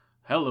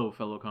Hello,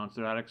 fellow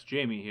concert addicts.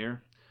 Jamie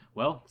here.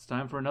 Well, it's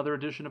time for another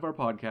edition of our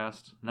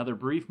podcast. Another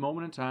brief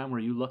moment in time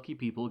where you lucky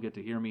people get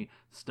to hear me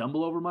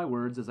stumble over my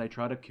words as I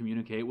try to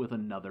communicate with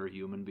another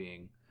human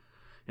being.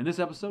 In this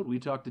episode, we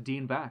talk to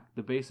Dean Back,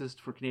 the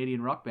bassist for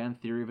Canadian rock band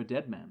Theory of a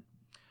Deadman.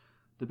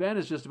 The band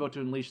is just about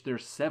to unleash their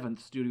 7th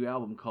studio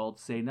album called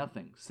Say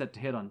Nothing, set to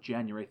hit on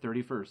January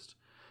 31st.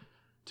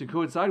 To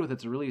coincide with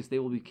its release, they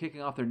will be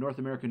kicking off their North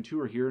American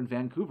tour here in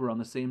Vancouver on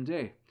the same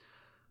day.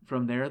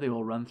 From there, they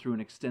will run through an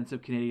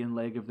extensive Canadian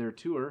leg of their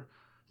tour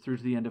through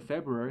to the end of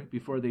February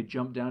before they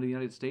jump down to the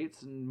United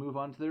States and move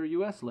on to their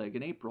US leg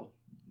in April.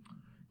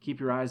 Keep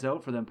your eyes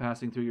out for them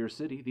passing through your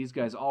city. These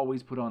guys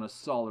always put on a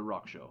solid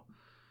rock show.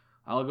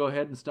 I'll go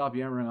ahead and stop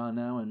yammering on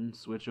now and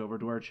switch over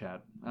to our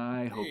chat.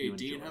 I hope you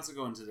enjoy. Hey, Dean, how's it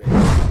going today?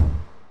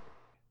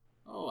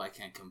 Oh, I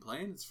can't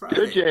complain. It's Friday.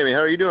 Good, Jamie.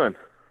 How are you doing?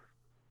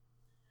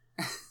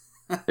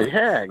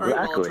 Yeah, exactly. All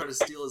right, well, I'll try to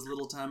steal as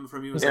little time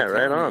from you as I can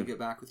right when on. you get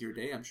back with your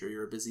day. I'm sure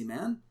you're a busy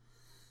man.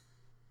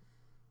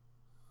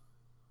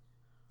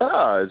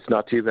 It's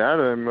not too bad.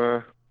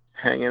 I'm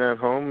hanging at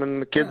home,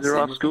 and the kids are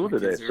off school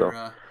today. Kids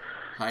are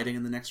hiding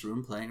in the next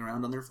room, playing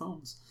around on their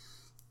phones.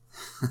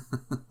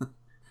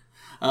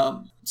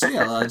 Let's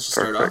just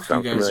start off.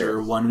 You guys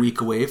are 1 week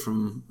away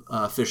from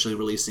officially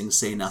releasing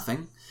Say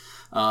Nothing.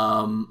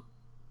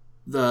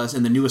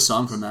 The newest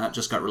song from that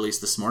just got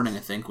released this morning, I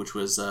think, which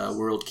was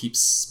World Keeps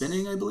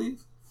Spinning, I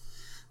believe.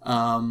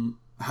 How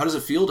does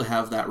it feel to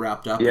have that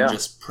wrapped up and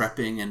just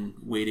prepping and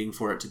waiting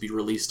for it to be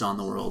released on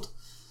the world?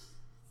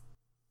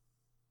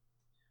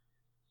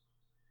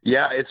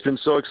 Yeah, it's been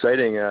so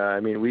exciting.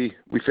 We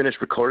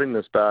finished recording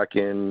this back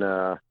in,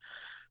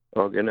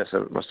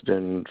 it must have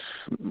been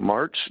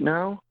March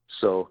now.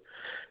 So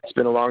it's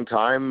been a long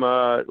time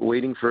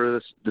waiting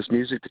for this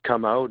music to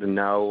come out, and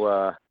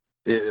now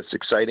it's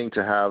exciting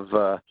to have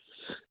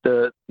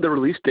the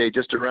release date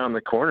just around the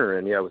corner.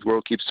 And with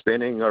World Keeps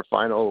Spinning, our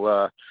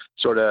final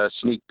sort of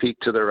sneak peek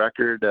to the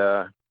record.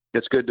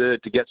 It's good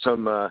to get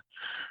some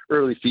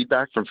early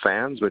feedback from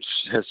fans, which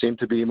has seemed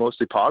to be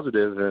mostly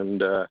positive,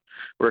 and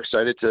we're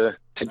excited to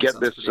get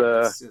this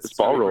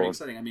ball rolling.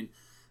 Exciting. I mean,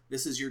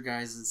 this is your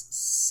guys'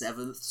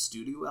 7th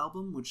studio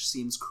album, which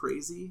seems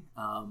crazy.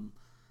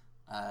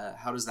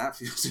 How does that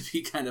feel to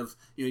be kind of,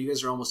 you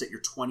guys are almost at your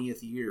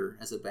 20th year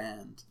as a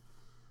band?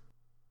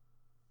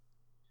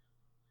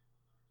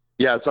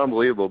 Yeah, it's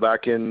unbelievable.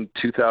 Back in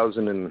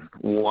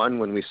 2001,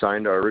 when we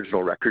signed our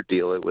original record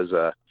deal, it was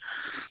a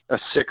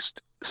six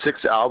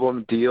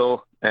album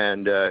deal.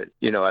 And, at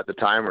the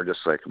time we're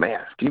just like, man,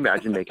 can you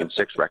imagine making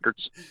 6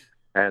 records?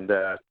 And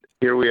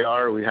here we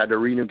are. We had to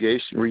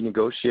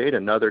renegotiate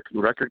another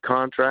record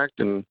contract.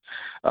 And,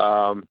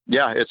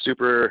 it's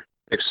super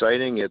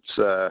exciting. It's,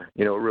 we're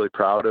really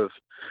proud of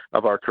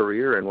our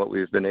career and what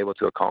we've been able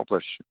to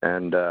accomplish.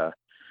 And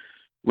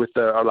with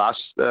our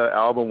last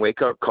album,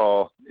 Wake Up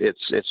Call,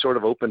 it's sort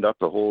of opened up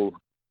a whole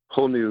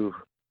new,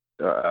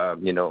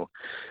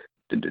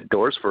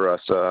 doors for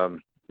us.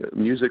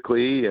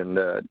 Musically and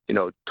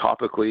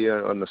topically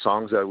on the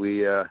songs that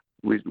we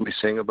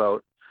sing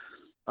about.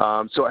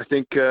 So I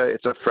think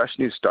it's a fresh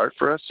new start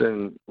for us,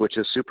 and which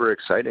is super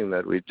exciting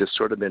that we've just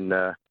sort of been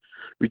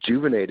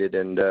rejuvenated,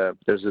 and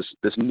there's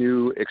this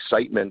new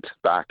excitement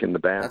back in the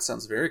band. That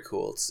sounds very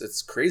cool.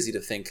 It's crazy to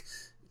think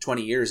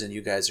 20 years and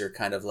you guys are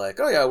kind of like,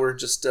 oh yeah, we're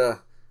just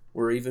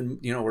we're even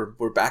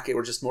we're back,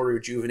 we're just more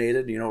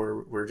rejuvenated,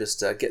 we're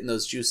just getting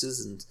those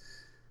juices, and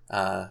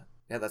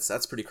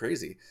that's pretty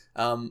crazy.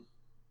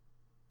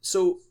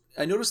 So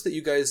I noticed that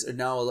you guys are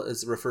now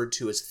referred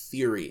to as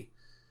Theory.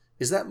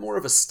 Is that more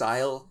of a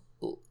style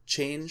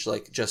change,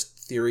 like just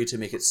Theory to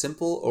make it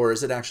simple, or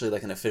is it actually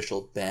like an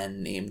official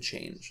band name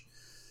change?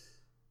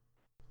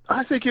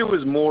 I think it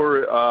was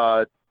more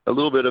a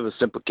little bit of a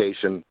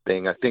simplification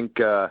thing. I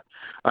think I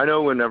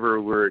know whenever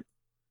we're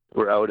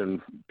out and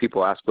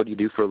people ask, what do you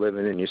do for a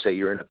living? And you say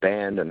you're in a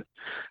band,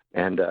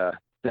 and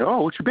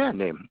oh, what's your band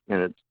name?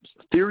 And it's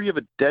Theory of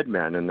a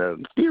Deadman, and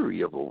the Theory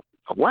of a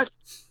what?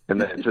 And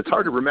then it's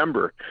hard to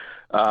remember.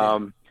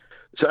 And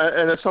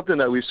it's something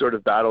that we've sort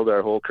of battled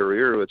our whole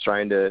career with,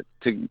 trying to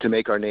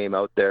make our name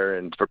out there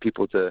and for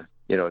people to,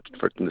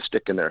 for them to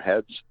stick in their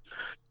heads.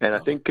 And I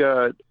think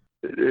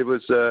it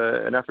was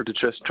an effort to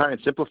just try and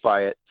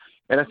simplify it.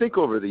 And I think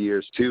over the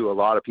years too, a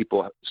lot of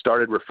people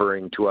started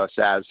referring to us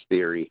as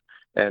Theory.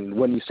 And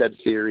when you said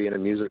Theory in a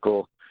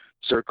musical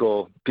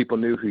circle, people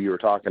knew who you were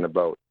talking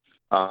about.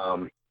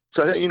 So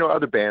I think,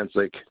 other bands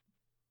like,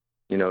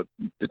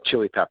 the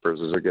Chili Peppers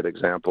is a good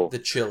example. The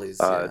Chili's,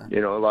 a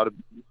lot of,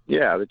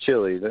 the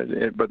Chili,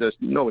 but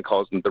no one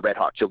calls them the Red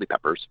Hot Chili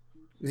Peppers.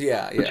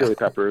 The Chili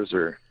Peppers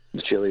or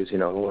the Chili's,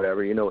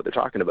 whatever, what they're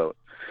talking about.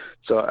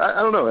 So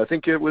I don't know. I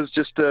think it was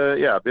just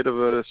a bit of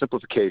a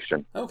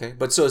simplification. Okay,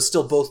 but so it's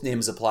still both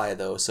names apply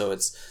though. So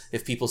it's,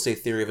 if people say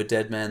Theory of a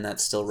Deadman,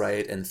 that's still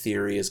right, and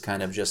Theory is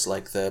kind of just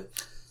like the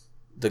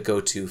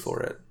go-to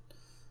for it.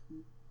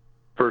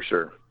 For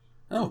sure.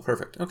 Oh,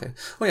 perfect. Okay.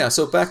 Well, yeah.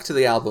 So back to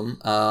the album.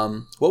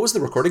 What was the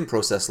recording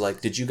process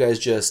like? Did you guys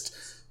just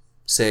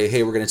say,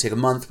 hey, we're going to take a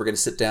month, we're going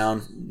to sit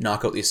down,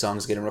 knock out these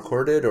songs, get them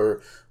recorded,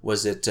 or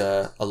was it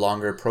a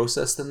longer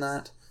process than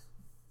that?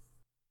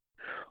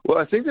 Well,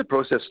 I think the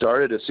process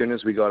started as soon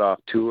as we got off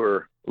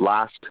tour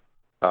last,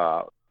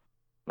 I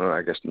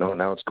guess, no,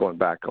 now it's going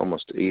back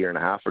almost a year and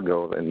a half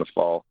ago in the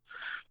fall.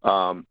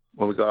 When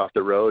we got off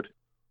the road,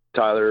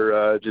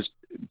 Tyler just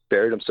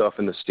buried himself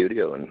in the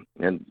studio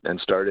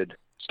and started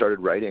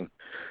writing.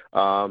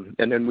 And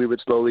then we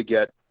would slowly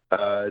get,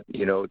 rough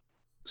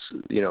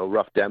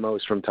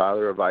demos from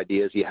Tyler of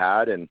ideas he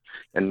had. And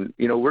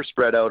we're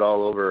spread out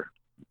all over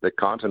the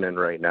continent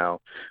right now.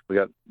 We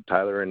got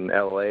Tyler in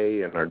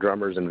LA and our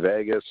drummers in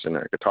Vegas and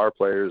our guitar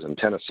players in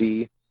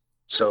Tennessee.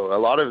 So a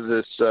lot of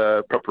this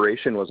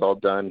preparation was all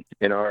done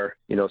in our,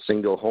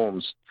 single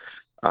homes.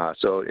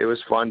 So it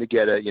was fun to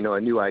get a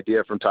new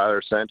idea from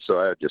Tyler sent. So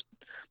I would just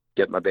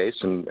get my bass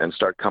and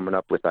start coming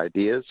up with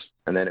ideas.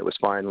 And then it was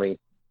finally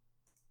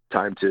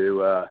time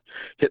to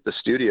hit the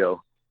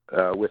studio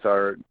with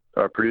our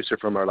producer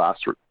from our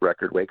last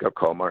record, Wake Up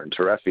Call, Martin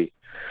Terefi.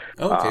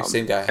 Oh, okay,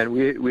 same guy. And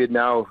we had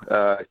now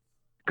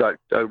got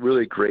a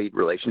really great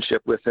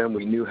relationship with him.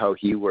 We knew how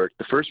he worked.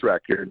 The first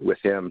record with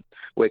him,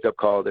 Wake Up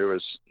Call, there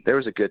was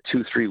a good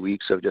 2-3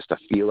 weeks of just a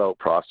feel out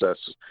process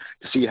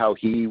to see how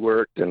he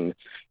worked and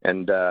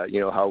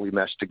how we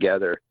meshed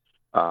together.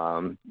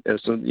 And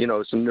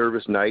some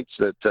nervous nights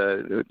that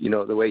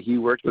the way he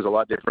worked was a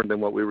lot different than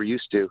what we were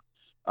used to.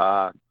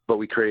 But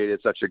we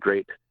created such a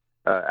great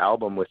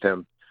album with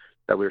him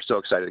that we were so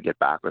excited to get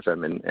back with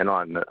him. And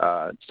on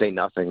Say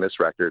Nothing, this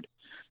record,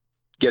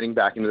 getting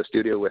back into the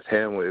studio with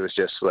him, it was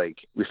just like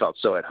we felt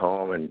so at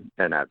home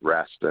and at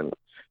rest, and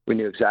we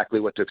knew exactly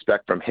what to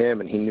expect from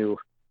him, and he knew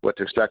what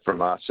to expect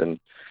from us, and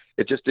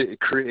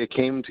it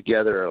came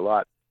together a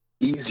lot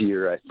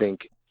easier, I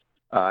think,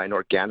 and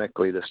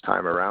organically this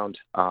time around.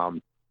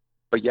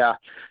 But yeah,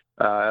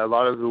 a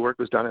lot of the work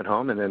was done at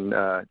home, and then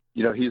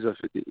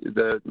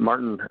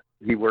Martin.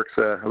 He works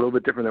a little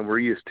bit different than we're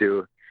used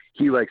to.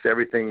 He likes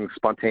everything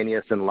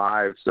spontaneous and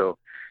live. So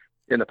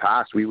in the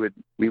past, we would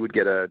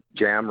get a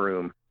jam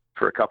room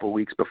for a couple of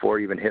weeks before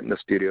even hitting the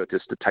studio,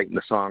 just to tighten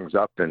the songs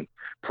up and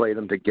play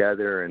them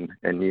together and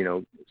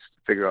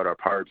figure out our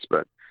parts.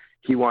 But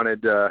he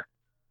wanted to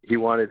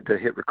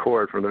hit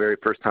record from the very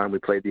first time we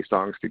played these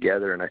songs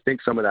together, and I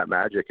think some of that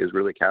magic is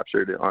really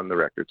captured on the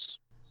records.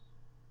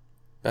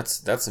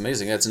 That's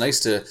amazing. It's nice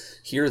to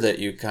hear that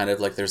you kind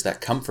of like there's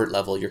that comfort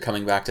level. You're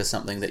coming back to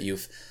something that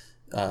you've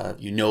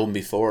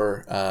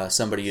before,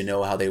 somebody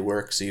how they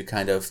work, so you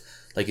kind of,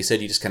 like you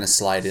said, you just kind of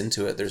slide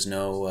into it. There's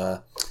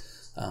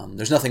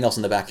there's nothing else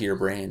in the back of your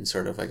brain,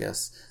 sort of, I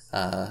guess.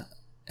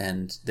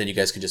 And then you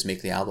guys can just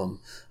make the album.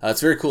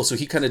 It's very cool. So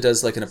he kind of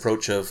does like an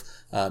approach of,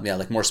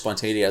 like more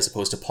spontaneity as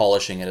opposed to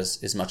polishing it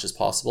as much as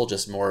possible,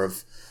 just more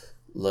of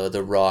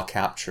the raw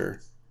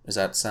capture. Does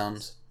that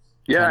sound?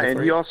 Yeah,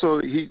 and he also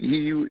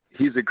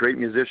he's a great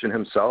musician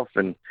himself,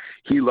 and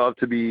he loved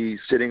to be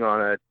sitting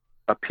on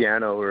a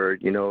piano or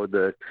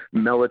the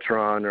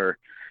Mellotron, or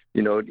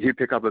he'd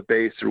pick up a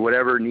bass or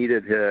whatever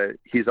needed.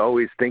 He's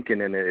always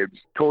thinking, and it's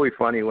totally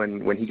funny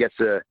when he gets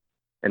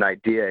an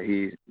idea.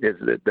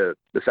 The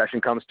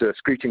session comes to a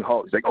screeching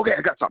halt. He's like, okay,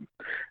 I got something,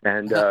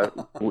 and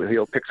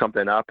he'll pick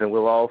something up, and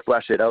we'll all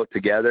flesh it out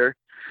together.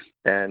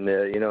 And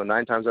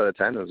 9 times out of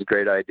 10, it was a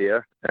great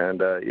idea,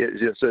 and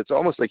so it's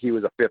almost like he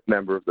was a fifth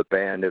member of the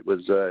band.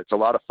 It's a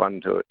lot of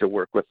fun to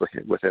work with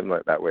him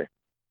that way.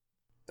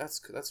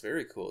 That's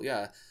very cool.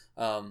 Yeah.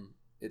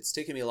 It's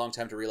taken me a long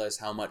time to realize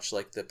how much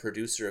like the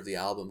producer of the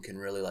album can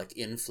really like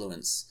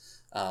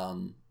influence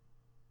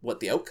what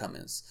the outcome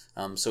is.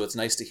 So it's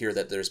nice to hear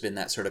that there's been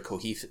that sort of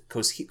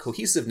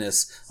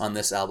cohesiveness on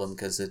this album,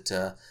 because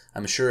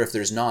I'm sure if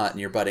there's not and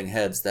you're butting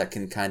heads, that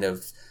can kind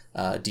of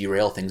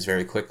derail things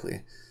very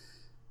quickly.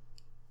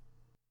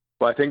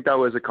 Well, I think that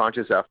was a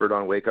conscious effort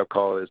on Wake Up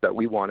Call, is that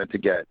we wanted to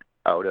get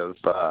out of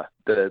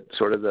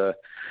the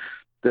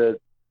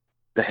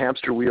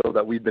hamster wheel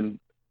that we've been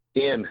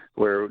in,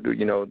 where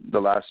the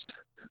last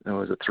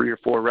 3 or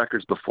 4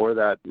 records before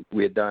that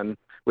we had done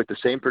with the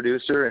same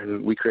producer,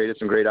 and we created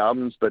some great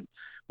albums, but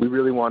we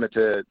really wanted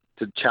to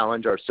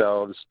challenge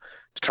ourselves,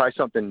 to try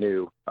something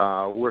new,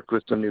 work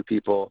with some new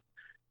people,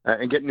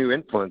 and get new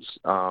influence.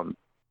 And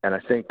I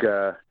think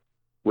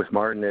with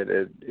Martin,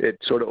 it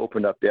sort of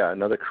opened up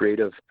another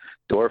creative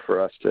door for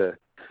us to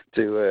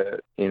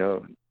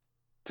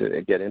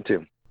get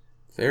into.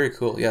 Very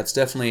cool. Yeah, it's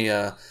definitely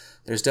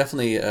there's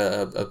definitely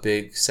a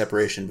big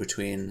separation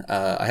between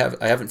I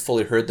haven't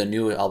fully heard the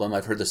new album.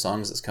 I've heard the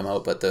songs that's come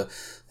out, but the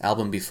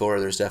album before,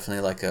 there's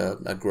definitely like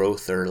a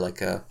growth, or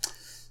like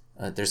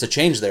there's a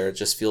change there. It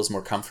just feels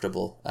more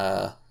comfortable.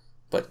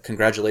 But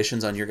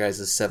congratulations on your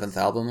guys' 7th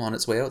album on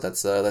its way out.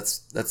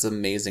 That's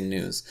amazing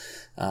news.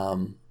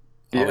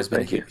 Always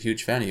been a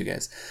huge fan of you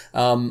guys.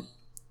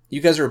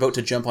 You guys are about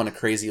to jump on a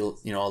crazy, a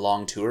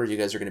long tour. You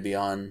guys are going to be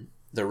on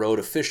the road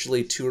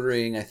officially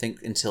touring, I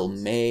think, until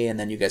May, and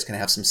then you guys can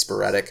have some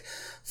sporadic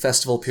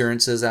festival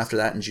appearances after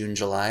that in June,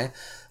 July.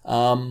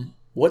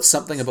 What's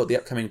something about the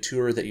upcoming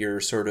tour that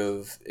you're sort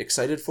of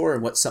excited for,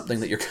 and what's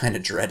something that you're kind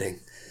of dreading?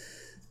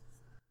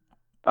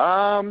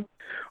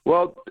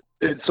 Well,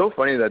 it's so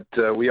funny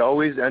that we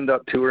always end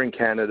up touring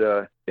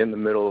Canada in the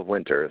middle of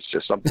winter. It's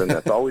just something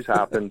that's always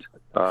happened.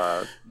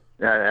 And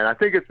I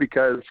think it's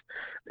because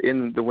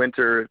in the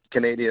winter,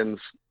 Canadians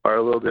are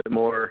a little bit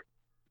more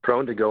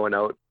prone to going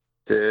out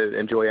to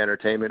enjoy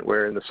entertainment,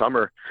 where in the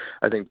summer,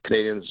 I think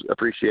Canadians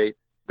appreciate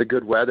the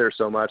good weather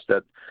so much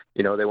that,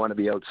 they want to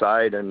be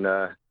outside and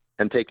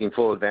taking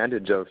full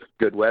advantage of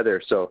good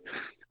weather. So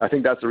I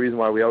think that's the reason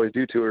why we always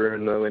do tour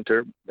in the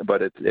winter,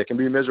 but it can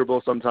be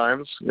miserable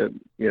sometimes.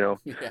 Yeah.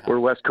 We're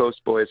West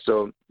Coast boys,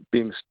 so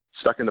being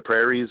stuck in the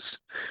prairies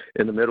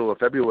in the middle of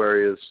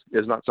February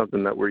is not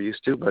something that we're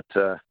used to, but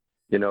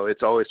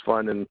it's always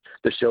fun, and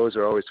the shows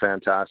are always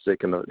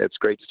fantastic, and it's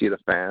great to see the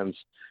fans.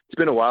 It's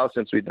been a while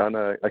since we've done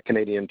a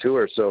Canadian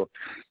tour, so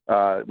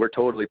we're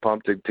totally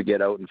pumped to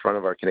get out in front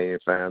of our Canadian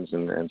fans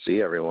and see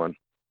everyone.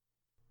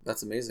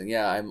 That's amazing.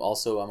 Yeah, I'm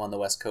on the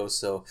West Coast,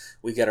 so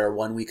we get our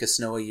 1 week of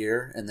snow a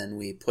year, and then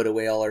we put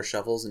away all our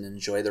shovels and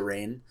enjoy the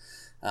rain.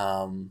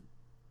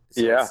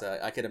 Yeah.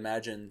 I could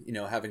imagine,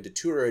 having to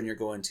tour, and you're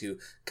going to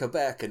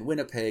Quebec and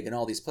Winnipeg and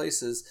all these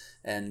places,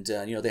 and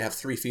they have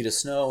 3 feet of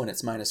snow and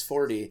it's minus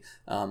 40.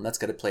 That's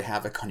got to play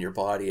havoc on your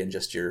body and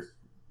just your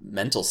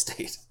mental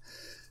state.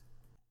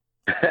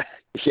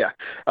 Yeah,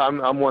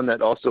 I'm one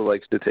that also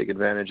likes to take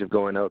advantage of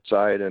going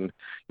outside and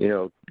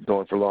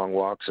going for long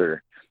walks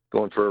or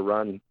going for a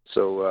run.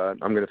 So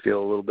I'm going to feel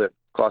a little bit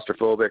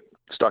claustrophobic,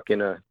 stuck in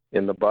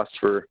the bus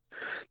for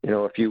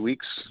a few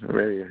weeks, or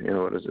maybe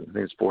what is it? I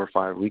think it's 4 or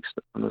 5 weeks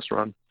on this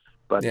run.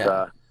 But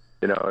yeah.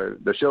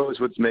 The show is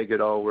what make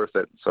it all worth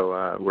it.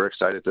 So we're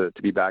excited to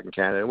be back in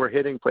Canada, and we're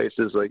hitting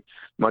places like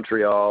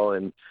Montreal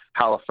and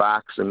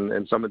Halifax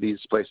and some of these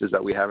places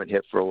that we haven't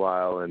hit for a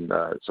while, and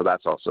so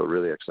that's also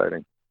really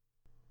exciting.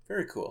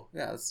 Very cool.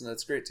 Yeah,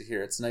 that's great to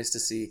hear. It's nice to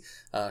see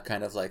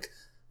kind of like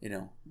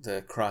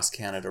the cross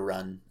Canada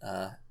run,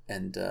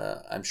 and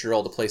I'm sure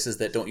all the places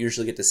that don't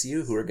usually get to see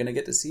you, who are going to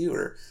get to see you,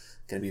 are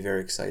going to be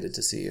very excited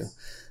to see you.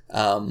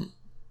 You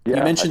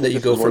mentioned that you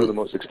go for one of the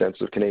most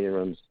extensive Canadian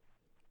runs.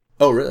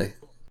 Oh, really?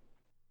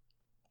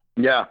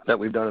 Yeah, that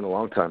we've done in a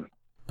long time.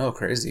 Oh,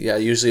 crazy. Yeah,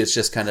 usually it's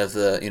just kind of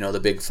the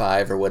big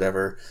 5 or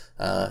whatever.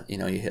 You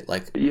hit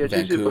like it's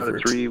Vancouver.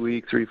 Usually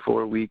about a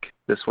 3-4 week.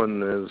 This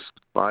one is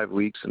 5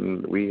 weeks,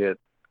 and we hit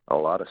a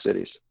lot of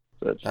cities.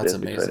 So that's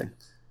amazing. Exciting.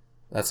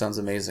 That sounds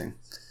amazing.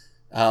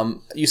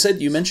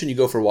 You mentioned you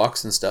go for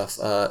walks and stuff.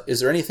 Is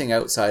there anything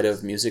outside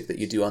of music that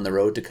you do on the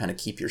road to kind of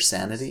keep your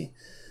sanity?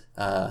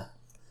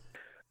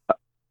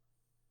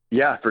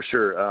 Yeah, for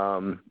sure.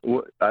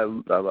 I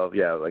love,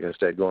 like I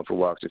said, going for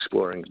walks,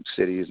 exploring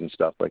cities and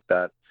stuff like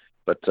that.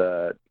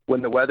 But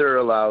when the weather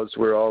allows,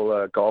 we're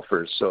all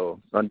golfers.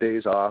 So on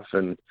days off,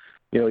 and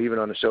even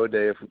on a show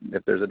day,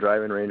 if there's a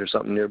driving range or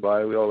something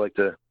nearby, we all like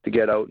to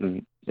get out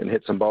and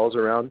hit some balls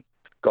around.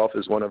 Golf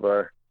is one of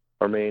our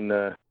main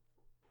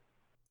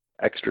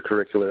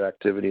extracurricular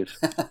activities.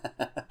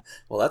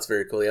 Well, that's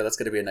very cool. Yeah, that's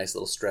going to be a nice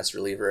little stress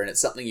reliever, and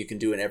it's something you can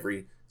do in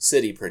every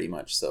city pretty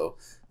much. So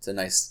it's a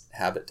nice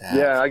habit to have.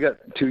 Yeah, I got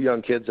 2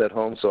 young kids at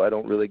home, so I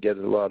don't really get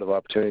a lot of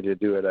opportunity to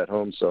do it at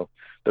home. So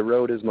the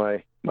road is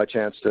my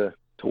chance to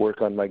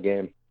work on my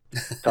game.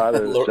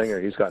 Tyler, the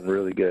singer, he's gotten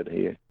really good.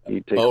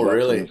 He takes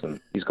lessons,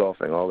 and he's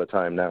golfing all the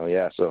time now.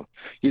 Yeah, so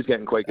he's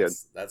getting quite good.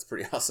 That's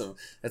pretty awesome.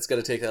 That's got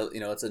to take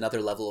it's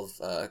another level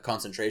of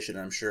concentration.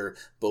 I'm sure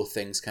both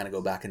things kind of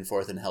go back and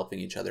forth in helping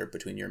each other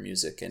between your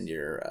music and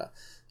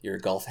your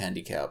golf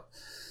handicap.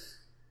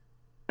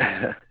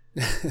 Yeah.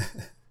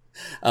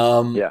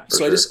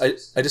 So sure.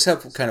 I just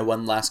have kind of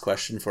one last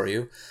question for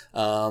you.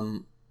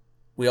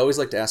 We always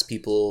like to ask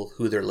people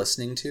who they're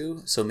listening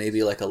to. So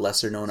maybe like a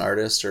lesser known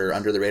artist or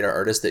under the radar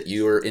artist that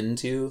you are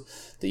into,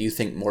 that you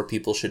think more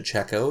people should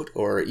check out,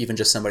 or even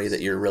just somebody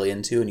that you're really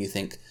into and you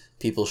think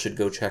people should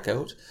go check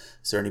out.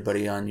 Is there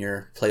anybody on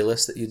your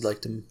playlist that you'd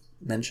like to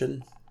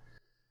mention?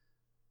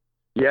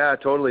 Yeah,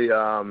 totally.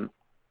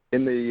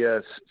 In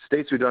the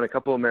States, we've done a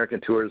couple American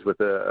tours with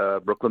a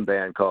Brooklyn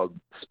band called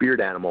Spirit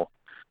Animal.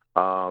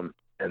 And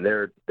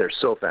they're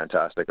so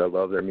fantastic. I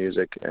love their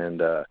music,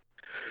 and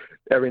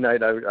every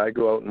night I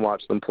go out and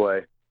watch them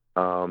play.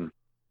 And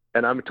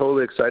I'm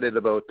totally excited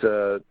about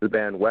the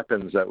band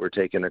Weapons that we're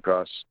taking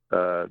across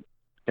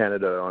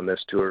Canada on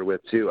this tour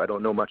with too. I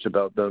don't know much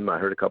about them. I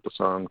heard a couple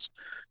songs,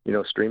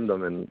 streamed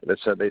them, and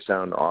they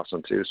sound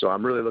awesome too. So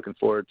I'm really looking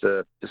forward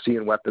to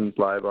seeing Weapons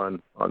live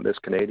on this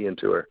Canadian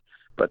tour.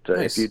 But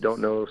Nice. If you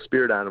don't know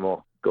Spirit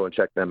Animal, go and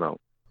check them out.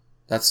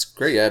 That's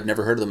great. Yeah, I've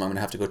never heard of them. I'm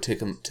gonna have to go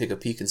take a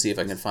peek and see if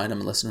I can find them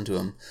and listen to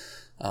them.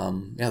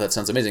 Yeah, that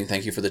sounds amazing.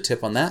 Thank you for the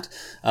tip on that.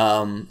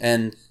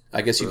 And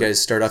I guess you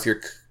guys start off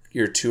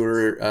your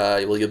tour.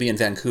 You'll be in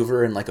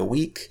Vancouver in like a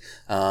week.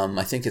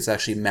 I think it's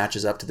actually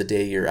matches up to the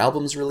day your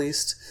album's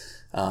released.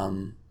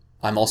 I'm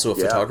also a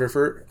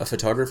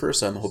photographer,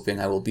 so I'm hoping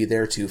I will be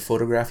there to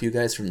photograph you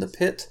guys from the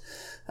pit.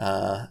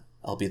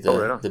 I'll be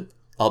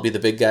I'll be the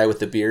big guy with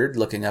the beard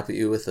looking up at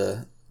you with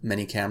the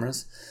many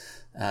cameras.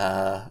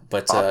 I'll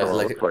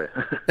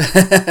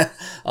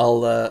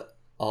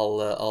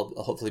I'll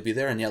hopefully be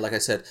there. And yeah, like I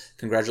said,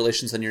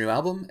 congratulations on your new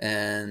album,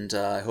 and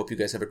I hope you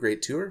guys have a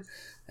great tour.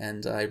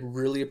 And I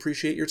really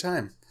appreciate your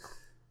time.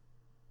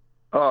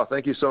 Oh,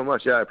 thank you so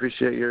much. Yeah, I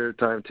appreciate your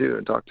time too,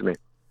 and talk to me.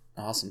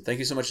 Awesome. Thank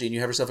you so much, Dean. You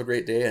have yourself a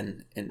great day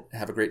and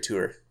have a great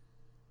tour.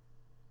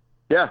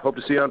 Yeah, hope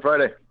to see you on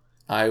Friday.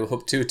 I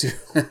hope to too.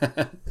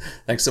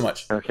 Thanks so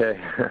much. Okay.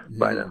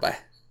 Bye now. Bye.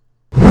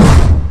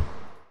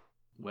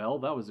 Well,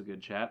 that was a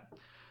good chat.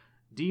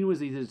 Dean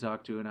was easy to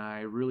talk to, and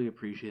I really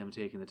appreciate him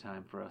taking the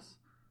time for us.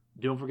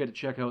 Don't forget to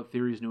check out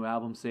Theory's new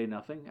album, Say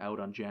Nothing, out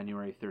on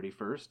January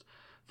 31st.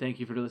 Thank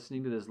you for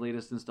listening to this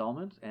latest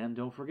installment, and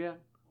don't forget,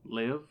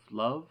 live,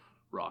 love,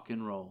 rock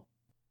and roll.